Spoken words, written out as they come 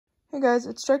Hey guys,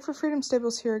 it's Strike for Freedom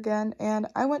Stables here again, and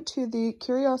I went to the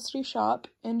Curiosity Shop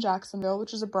in Jacksonville,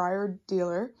 which is a Breyer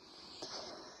dealer.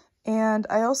 And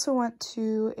I also went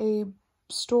to a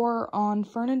store on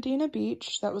Fernandina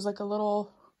Beach that was like a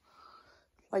little,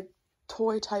 like,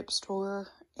 toy type store,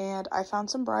 and I found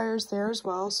some Breyers there as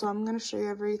well, so I'm going to show you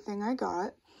everything I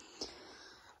got.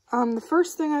 The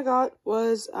first thing I got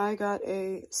was I got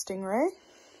a Stingray.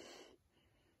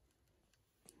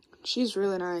 She's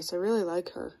really nice. I really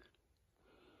like her.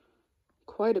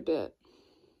 Quite a bit.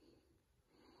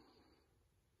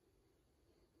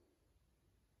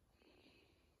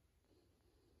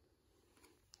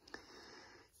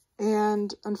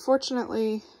 And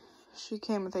unfortunately, she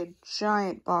came with a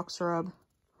giant box rub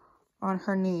on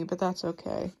her knee, but that's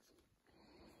okay.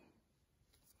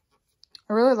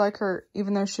 I really like her,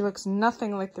 even though she looks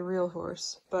nothing like the real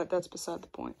horse, but that's beside the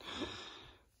point.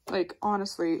 Like,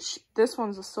 honestly, this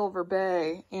one's a Silver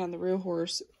Bay, and the real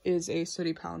horse is a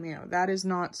Sooty Palomino. That is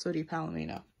not Sooty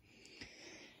Palomino.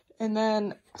 And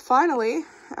then, finally,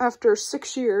 after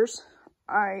 6 years,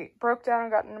 I broke down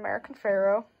and got an American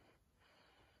Pharaoh.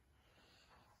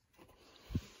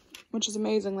 Which is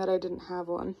amazing that I didn't have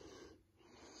one.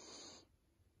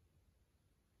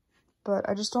 But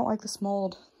I just don't like this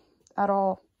mold at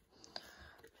all.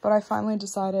 But I finally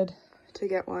decided to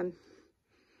get one.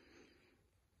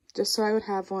 Just so I would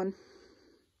have one.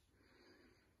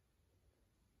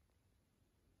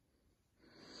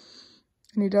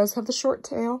 And he does have the short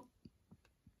tail.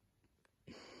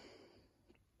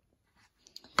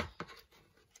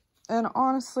 And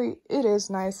honestly, it is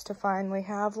nice to finally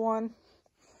have one.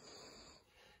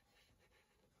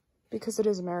 Because it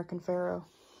is American Pharaoh.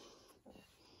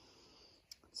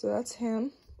 So that's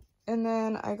him. And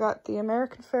then I got the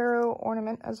American Pharaoh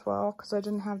ornament as well, because I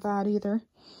didn't have that either.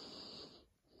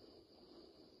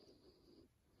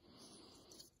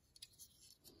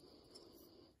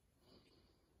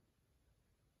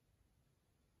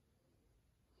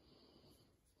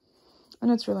 And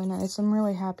it's really nice. I'm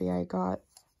really happy I got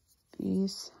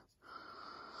these.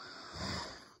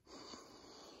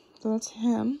 So that's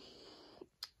him.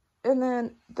 And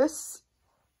then this,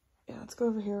 yeah, let's go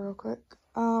over here real quick.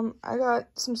 I got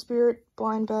some Spirit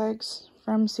blind bags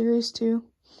from Series 2.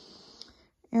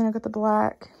 And I got the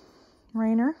black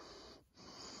Rainer.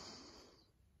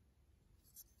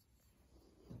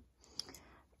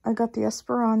 I got the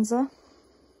Esperanza.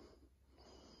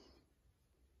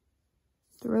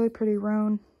 The really pretty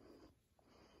roan.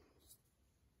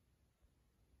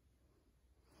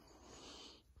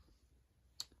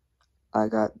 I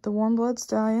got the Warm Blood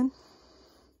Stallion.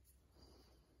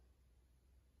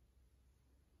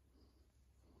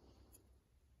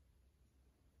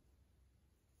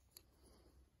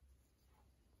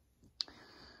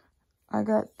 I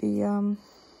got the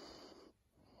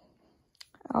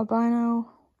albino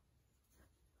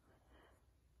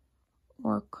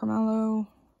or Cremello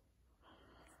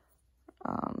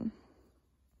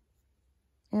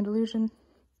Andalusian.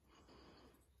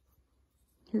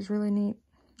 He was really neat.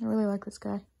 I really like this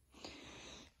guy.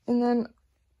 And then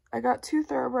I got two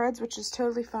thoroughbreds, which is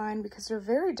totally fine because they're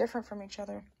very different from each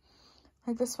other.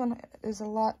 Like, this one is a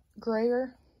lot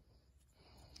grayer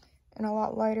and a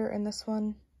lot lighter, and this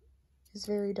one is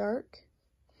very dark.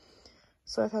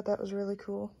 So I thought that was really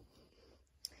cool.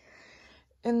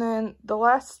 And then the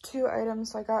last two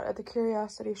items I got at the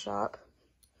Curiosity Shop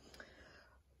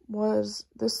was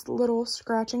this little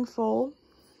scratching foal,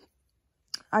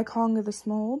 icon of this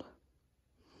mold.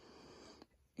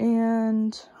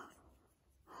 And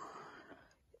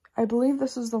I believe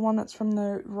this is the one that's from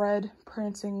the Red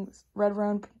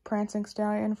Roan Prancing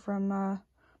Stallion from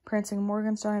Prancing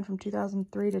Morgan Stallion from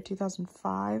 2003 to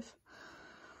 2005.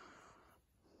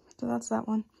 So that's that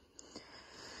one.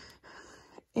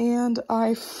 And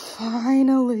I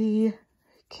finally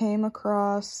came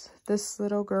across this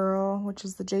little girl, which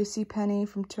is the J.C. Penney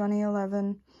from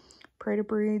 2011 Prey to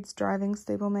Breeds Driving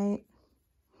Stablemate.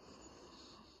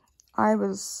 I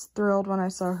was thrilled when I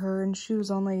saw her, and she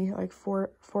was only like $4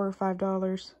 or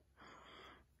 $5,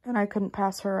 and I couldn't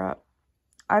pass her up.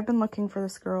 I've been looking for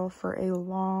this girl for a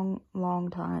long, long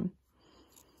time.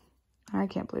 I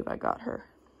can't believe I got her.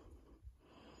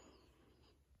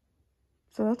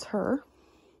 So that's her.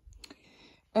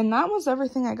 And that was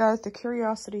everything I got at the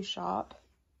Curiosity Shop.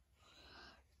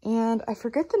 And I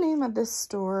forget the name of this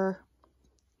store,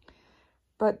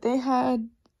 but they had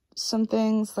some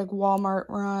things like Walmart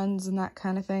runs and that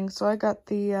kind of thing. So I got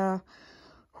the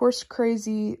Horse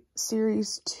Crazy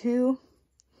Series 2.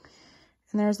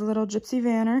 And there's a little Gypsy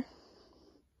Vanner.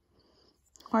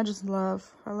 I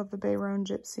love the Bay Roan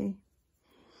Gypsy.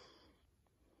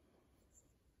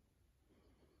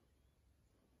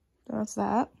 So that's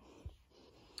that.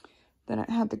 Then it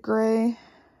had the gray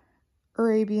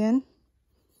Arabian.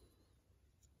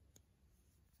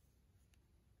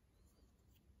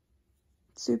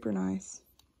 Super nice.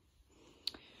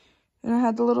 And I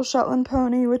had the little Shetland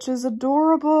pony, which is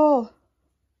adorable.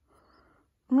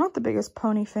 I'm not the biggest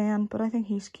pony fan, but I think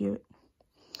he's cute.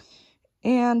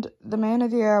 And the man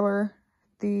of the hour,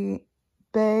 the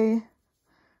Bay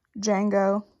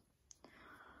Django,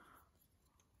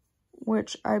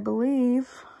 which I believe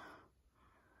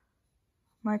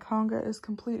my conga is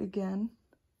complete again.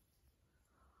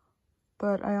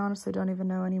 But I honestly don't even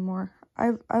know anymore.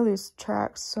 I lose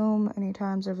track so many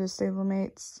times of his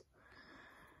stablemates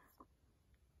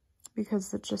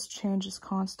because it just changes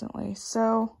constantly.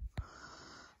 So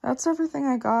that's everything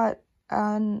I got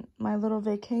on my little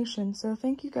vacation. So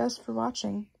thank you guys for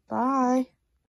watching. Bye.